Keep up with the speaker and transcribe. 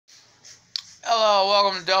Hello,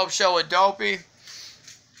 welcome to Dope Show with Dopey.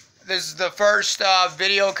 This is the first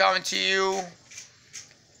video coming to you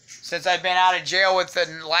since I've been out of jail.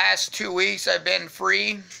 Within the last 2 weeks, I've been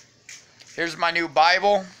free. Here's my new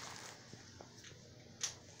Bible.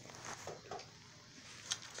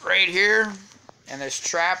 Right here. And this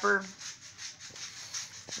trapper.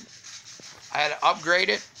 I had to upgrade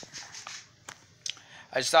it.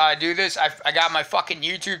 I just thought I'd do this. I got my fucking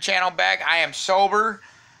YouTube channel back. I am sober.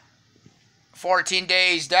 14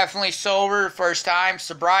 days, definitely sober. First time.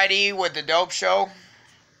 Sobriety with the Dope Show.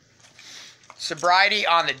 Sobriety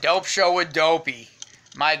on the Dope Show with Dopey.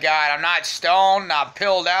 My God, I'm not stoned, not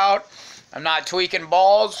pilled out. I'm not tweaking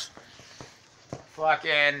balls.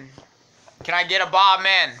 Fucking, can I get a Bob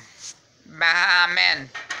Man? Man.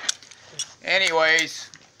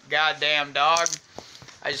 Anyways, goddamn dog.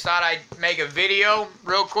 I just thought I'd make a video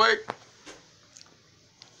real quick.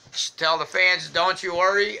 Just tell the fans, don't you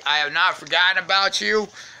worry. I have not forgotten about you.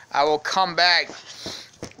 I will come back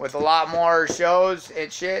with a lot more shows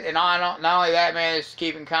and shit. And not only that, man, just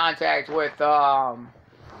keep in contact with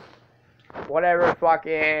whatever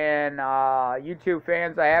fucking YouTube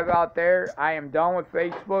fans I have out there. I am done with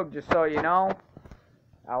Facebook, just so you know.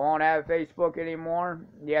 I won't have Facebook anymore.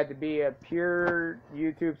 You have to be a pure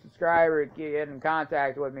YouTube subscriber to get in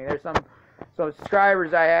contact with me. There's some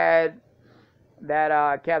subscribers I had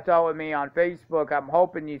that kept up with me on Facebook. I'm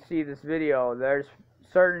hoping you see this video. There's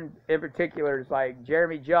certain in particulars like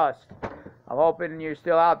Jeremy Just. I'm hoping you're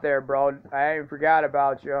still out there, bro. I ain't forgot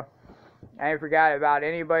about you. I ain't forgot about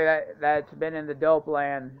anybody that's been in the dope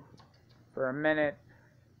land for a minute.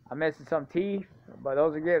 I'm missing some teeth, but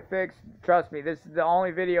those will get fixed. Trust me, this is the only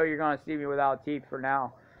video you're going to see me without teeth for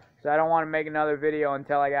now. So I don't want to make another video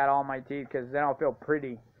until I got all my teeth, because then I'll feel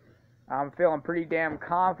pretty. I'm feeling pretty damn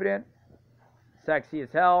confident. Sexy as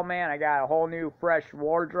hell, man. I got a whole new fresh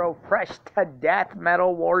wardrobe. Fresh to death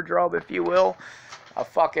metal wardrobe, if you will. A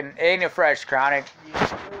fucking, ain't a fresh chronic.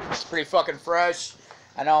 It's pretty fucking fresh.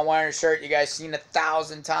 I know I'm wearing a shirt you guys seen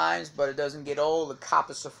 1,000 times, but it doesn't get old. The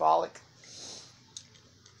copocephalic.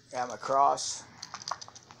 Got my cross.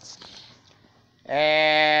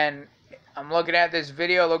 And I'm looking at this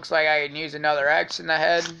video. Looks like I can use another X in the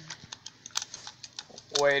head.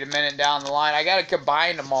 Wait a minute down the line. I gotta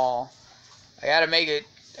combine them all. I gotta make it.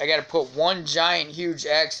 I gotta put one giant huge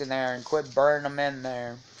X in there and quit burning them in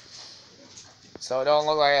there. So it don't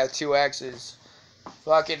look like I have two X's.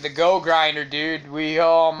 Fucking the Go Grinder, dude.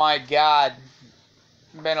 Oh my God.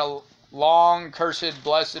 Been a long, cursed,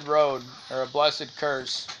 blessed road. Or a blessed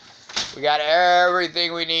curse. We got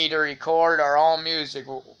everything we need to record our own music.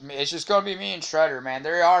 It's just going to be me and Shredder, man.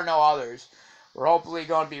 There are no others. We're hopefully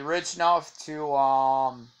going to be rich enough to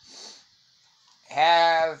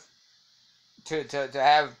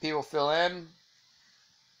have people fill in.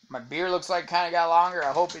 My beard looks like it kind of got longer.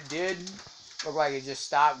 I hope it did. Looked like it just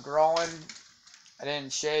stopped growing. I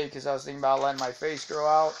didn't shave because I was thinking about letting my face grow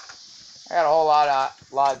out. I got a whole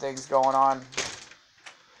lot of things going on.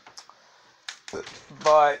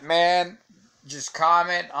 But man, just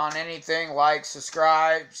comment on anything, like,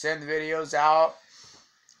 subscribe, send videos out.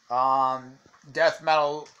 Death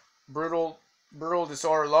metal, brutal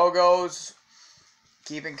disorder logos.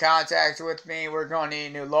 Keep in contact with me. We're going to need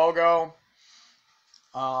a new logo.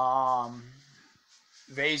 Vasal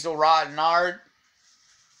Rotten Art.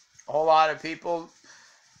 A whole lot of people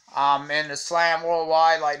in the slam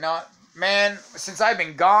worldwide. Like, no, man, since I've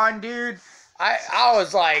been gone, dude, I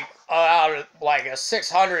was like like a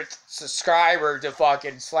 600th subscriber to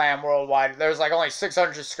fucking Slam Worldwide. There's like only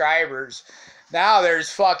 600 subscribers. Now there's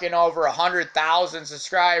fucking over 100,000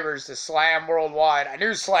 subscribers to Slam Worldwide. I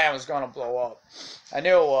knew Slam was going to blow up. I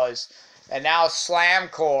knew it was. And now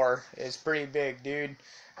Slamcore is pretty big, dude.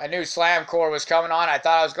 I knew Slamcore was coming on. I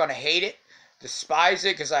thought I was going to hate it, despise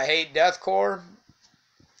it, because I hate deathcore.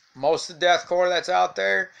 Most of the deathcore that's out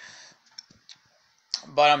there.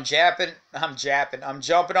 But I'm jumping on the I'm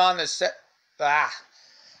jumping on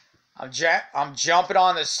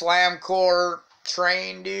the Slamcore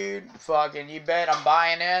train, dude. Fucking, you bet I'm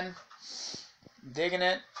buying in. Digging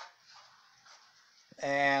it.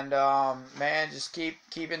 And man, just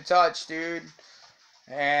keep in touch, dude.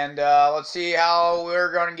 And let's see how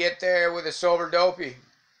we're gonna get there with a sober Dopey.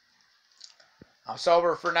 I'm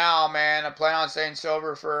sober for now, man. I plan on staying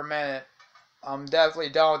sober for a minute. I'm definitely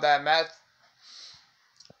done with that meth.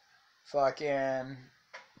 Fucking,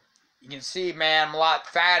 you can see, man, I'm a lot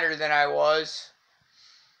fatter than I was.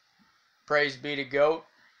 Praise be to GOAT.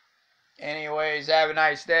 Anyways, have a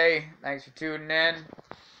nice day. Thanks for tuning in.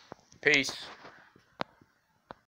 Peace.